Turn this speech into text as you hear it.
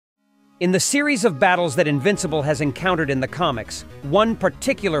In the series of battles that Invincible has encountered in the comics, one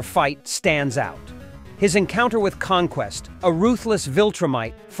particular fight stands out. His encounter with Conquest, a ruthless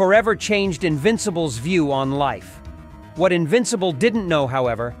Viltrumite, forever changed Invincible's view on life. What Invincible didn't know,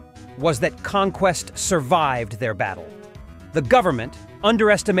 however, was that Conquest survived their battle. The government,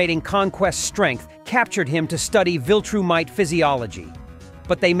 underestimating Conquest's strength, captured him to study Viltrumite physiology.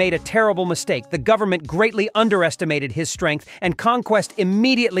 But they made a terrible mistake. The government greatly underestimated his strength, and Conquest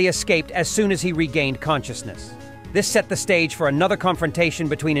immediately escaped as soon as he regained consciousness. This set the stage for another confrontation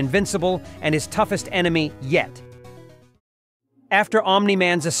between Invincible and his toughest enemy yet. After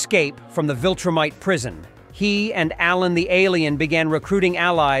Omni-Man's escape from the Viltrumite prison, he and Alan the alien began recruiting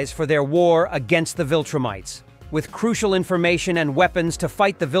allies for their war against the Viltrumites. With crucial information and weapons to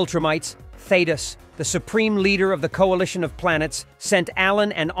fight the Viltrumites, Thetis, the supreme leader of the Coalition of Planets, sent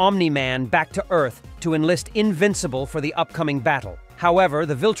Alan and Omni-Man back to Earth to enlist Invincible for the upcoming battle. However,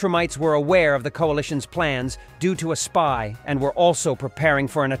 the Viltrumites were aware of the Coalition's plans due to a spy and were also preparing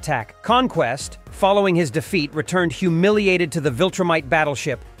for an attack. Conquest, following his defeat, returned humiliated to the Viltrumite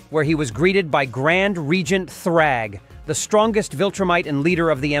battleship, where he was greeted by Grand Regent Thrag, the strongest Viltrumite and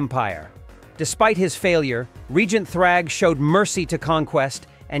leader of the Empire. Despite his failure, Regent Thrag showed mercy to Conquest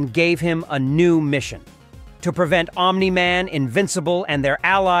and gave him a new mission: to prevent Omni-Man, Invincible, and their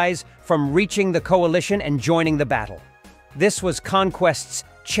allies from reaching the Coalition and joining the battle. This was Conquest's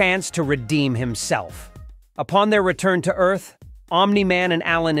chance to redeem himself. Upon their return to Earth, Omni-Man and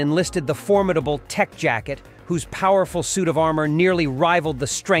Alan enlisted the formidable Tech Jacket, whose powerful suit of armor nearly rivaled the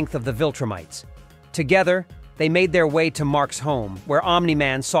strength of the Viltrumites. Together, they made their way to Mark's home, where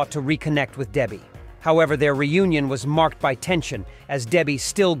Omni-Man sought to reconnect with Debbie. However, their reunion was marked by tension, as Debbie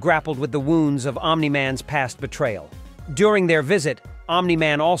still grappled with the wounds of Omni-Man's past betrayal. During their visit,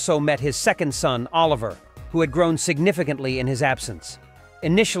 Omni-Man also met his second son, Oliver, who had grown significantly in his absence.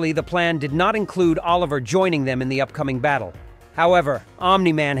 Initially, the plan did not include Oliver joining them in the upcoming battle. However,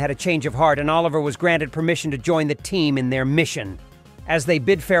 Omni-Man had a change of heart, and Oliver was granted permission to join the team in their mission. As they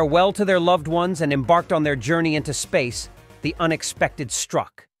bid farewell to their loved ones and embarked on their journey into space, the unexpected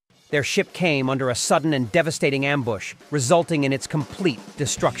struck. Their ship came under a sudden and devastating ambush, resulting in its complete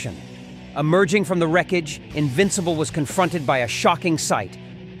destruction. Emerging from the wreckage, Invincible was confronted by a shocking sight.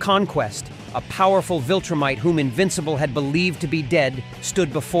 Conquest, a powerful Viltrumite whom Invincible had believed to be dead,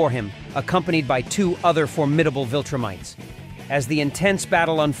 stood before him, accompanied by two other formidable Viltrumites. As the intense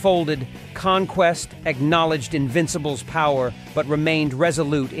battle unfolded, Conquest acknowledged Invincible's power, but remained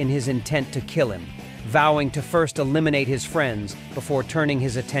resolute in his intent to kill him, vowing to first eliminate his friends before turning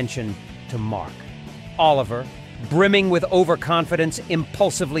his attention to Mark. Oliver, brimming with overconfidence,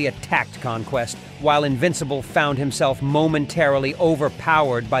 impulsively attacked Conquest, while Invincible found himself momentarily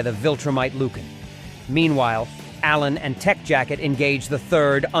overpowered by the Viltrumite Lucan. Meanwhile, Alan and Tech Jacket engaged the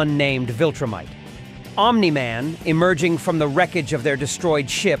third unnamed Viltrumite. Omni-Man, emerging from the wreckage of their destroyed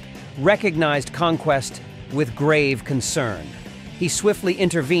ship, recognized Conquest with grave concern. He swiftly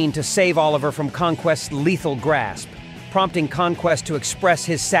intervened to save Oliver from Conquest's lethal grasp, prompting Conquest to express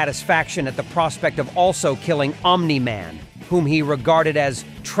his satisfaction at the prospect of also killing Omni-Man, whom he regarded as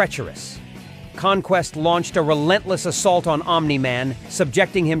treacherous. Conquest launched a relentless assault on Omni-Man,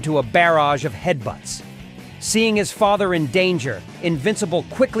 subjecting him to a barrage of headbutts. Seeing his father in danger, Invincible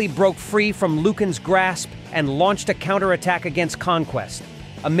quickly broke free from Lucan's grasp and launched a counterattack against Conquest.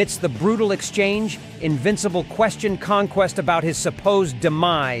 Amidst the brutal exchange, Invincible questioned Conquest about his supposed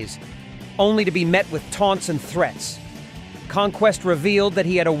demise, only to be met with taunts and threats. Conquest revealed that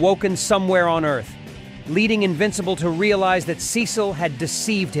he had awoken somewhere on Earth, leading Invincible to realize that Cecil had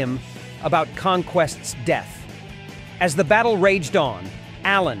deceived him about Conquest's death. As the battle raged on,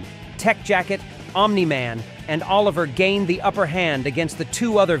 Alan, Tech Jacket, Omni-Man, and Oliver gained the upper hand against the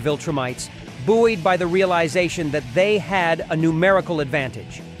two other Viltrumites, buoyed by the realization that they had a numerical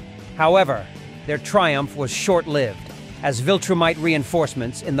advantage. However, their triumph was short-lived, as Viltrumite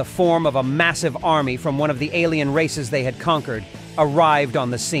reinforcements, in the form of a massive army from one of the alien races they had conquered, arrived on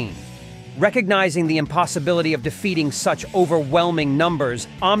the scene. Recognizing the impossibility of defeating such overwhelming numbers,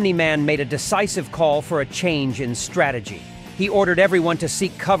 Omni-Man made a decisive call for a change in strategy. He ordered everyone to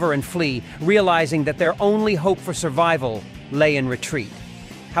seek cover and flee, realizing that their only hope for survival lay in retreat.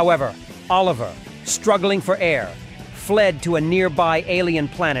 However, Oliver, struggling for air, fled to a nearby alien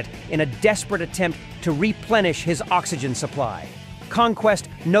planet in a desperate attempt to replenish his oxygen supply. Conquest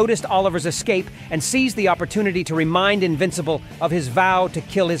noticed Oliver's escape and seized the opportunity to remind Invincible of his vow to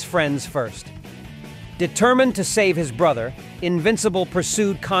kill his friends first. Determined to save his brother, Invincible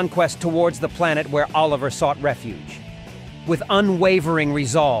pursued Conquest towards the planet where Oliver sought refuge. With unwavering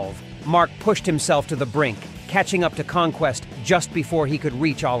resolve, Mark pushed himself to the brink, catching up to Conquest just before he could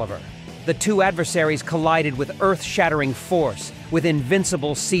reach Oliver. The two adversaries collided with earth-shattering force, with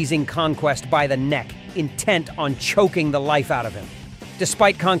Invincible seizing Conquest by the neck, intent on choking the life out of him.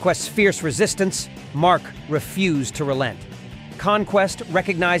 Despite Conquest's fierce resistance, Mark refused to relent. Conquest,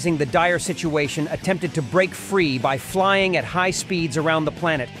 recognizing the dire situation, attempted to break free by flying at high speeds around the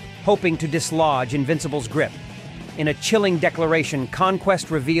planet, hoping to dislodge Invincible's grip. In a chilling declaration, Conquest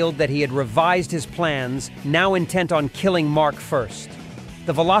revealed that he had revised his plans, now intent on killing Mark first.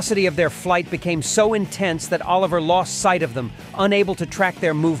 The velocity of their flight became so intense that Oliver lost sight of them, unable to track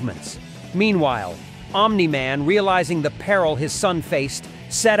their movements. Meanwhile, Omni-Man, realizing the peril his son faced,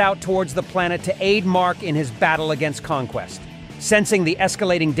 set out towards the planet to aid Mark in his battle against Conquest. Sensing the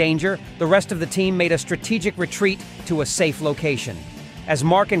escalating danger, the rest of the team made a strategic retreat to a safe location. As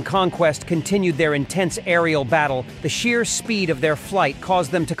Mark and Conquest continued their intense aerial battle, the sheer speed of their flight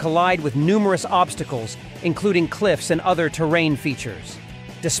caused them to collide with numerous obstacles, including cliffs and other terrain features.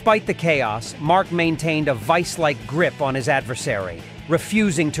 Despite the chaos, Mark maintained a vice-like grip on his adversary,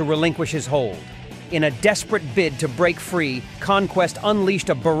 refusing to relinquish his hold. In a desperate bid to break free, Conquest unleashed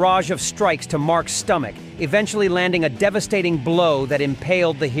a barrage of strikes to Mark's stomach, eventually landing a devastating blow that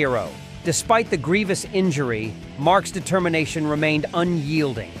impaled the hero. Despite the grievous injury, Mark's determination remained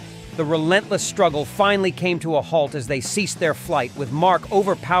unyielding. The relentless struggle finally came to a halt as they ceased their flight, with Mark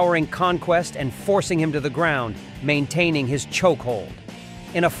overpowering Conquest and forcing him to the ground, maintaining his chokehold.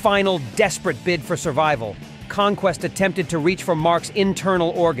 In a final, desperate bid for survival, Conquest attempted to reach for Mark's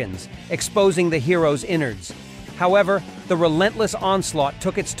internal organs, exposing the hero's innards. However, the relentless onslaught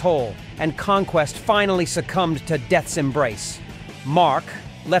took its toll, and Conquest finally succumbed to death's embrace. Mark,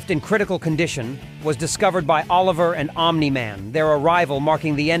 left in critical condition, was discovered by Oliver and Omni-Man, their arrival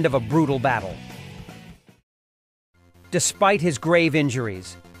marking the end of a brutal battle. Despite his grave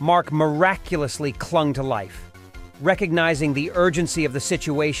injuries, Mark miraculously clung to life. Recognizing the urgency of the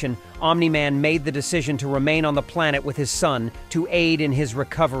situation, Omni-Man made the decision to remain on the planet with his son to aid in his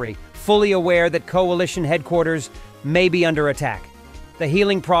recovery, fully aware that Coalition headquarters may be under attack. The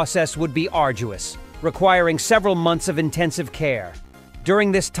healing process would be arduous, requiring several months of intensive care.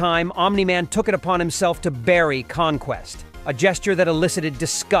 During this time, Omni-Man took it upon himself to bury Conquest, a gesture that elicited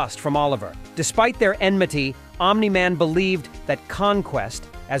disgust from Oliver. Despite their enmity, Omni-Man believed that Conquest,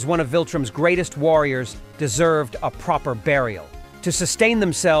 as one of Viltrum's greatest warriors, deserved a proper burial. To sustain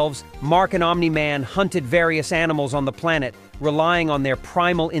themselves, Mark and Omni-Man hunted various animals on the planet, relying on their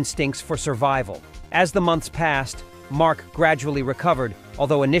primal instincts for survival. As the months passed, Mark gradually recovered,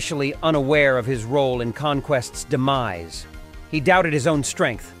 although initially unaware of his role in Conquest's demise. He doubted his own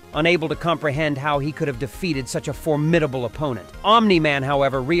strength, unable to comprehend how he could have defeated such a formidable opponent. Omni-Man,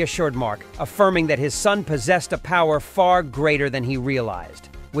 however, reassured Mark, affirming that his son possessed a power far greater than he realized.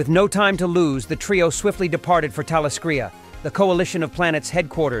 With no time to lose, the trio swiftly departed for Taliscria, the Coalition of Planets'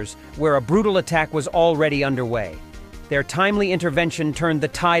 headquarters, where a brutal attack was already underway. Their timely intervention turned the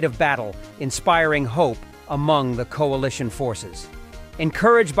tide of battle, inspiring hope among the Coalition forces.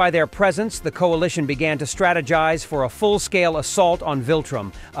 Encouraged by their presence, the Coalition began to strategize for a full-scale assault on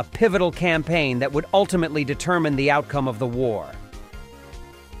Viltrum, a pivotal campaign that would ultimately determine the outcome of the war.